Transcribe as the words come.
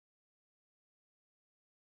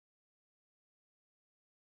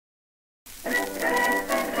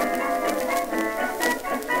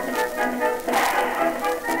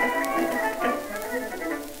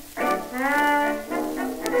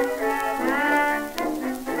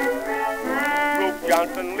Rufe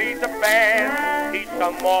Johnson leads the band, he's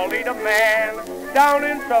some more leader man. Down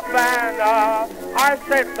in Savannah, I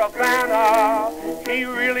said Savannah, he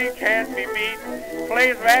really can't be beat.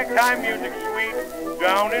 Plays ragtime music sweet,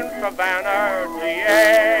 down in Savannah,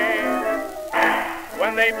 GA.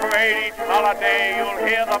 When they parade each holiday, you'll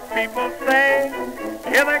hear the people say,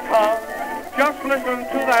 here they come, just listen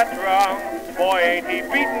to that drum. Boy, ain't he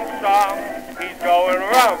beating some, he's going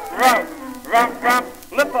rump, rump, rump, rump.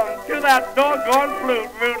 Listen to that doggone flute,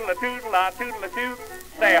 root-te-toot,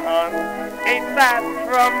 say, hon, ain't that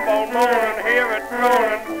trombone moaning, hear it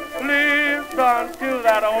groaning. Listen to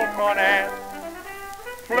that old cornet,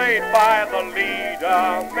 played by the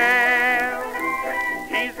leader man.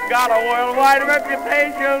 He's got a worldwide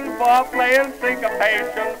reputation for playing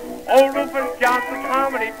syncopation. Old Rufus Johnson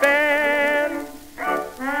Comedy Band.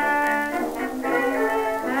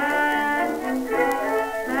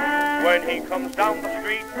 When he comes down the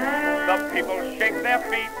street, the people shake their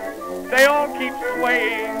feet. They all keep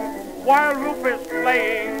swaying while Rufe is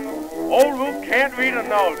playing. Old Rufe can't read a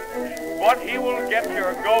note, but he will get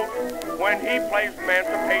your goat when he plays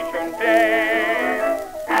Emancipation Day.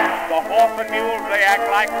 The horse and mules, they act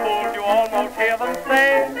like fools. You almost hear them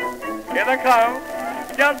say, here they come.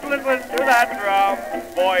 Just listen to that drum.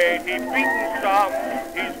 Boy, ain't he beating some.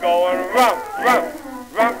 He's going rump, rump,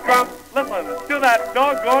 rump, rump. Listen to that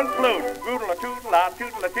doggone flute.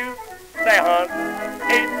 Root-te-toot, say, hon,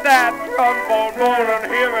 ain't that trombone moaning,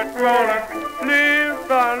 hear it groaning.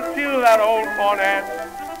 Listen to that old cornet,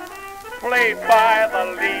 played by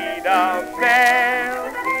the leader man.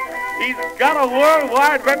 He's got a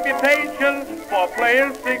worldwide reputation for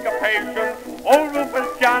playing syncopation. Old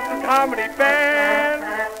Rufus Johnson Comedy Band.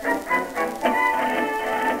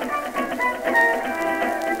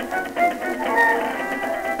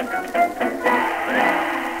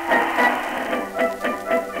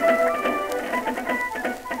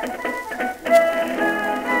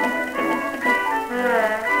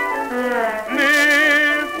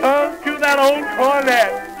 Listen to that old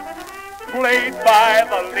cornet, played by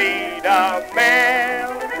the leader man.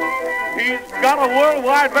 He's got a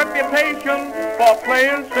worldwide reputation for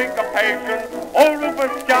playing syncopation. Old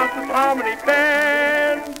Rufus Johnson Comedy Band.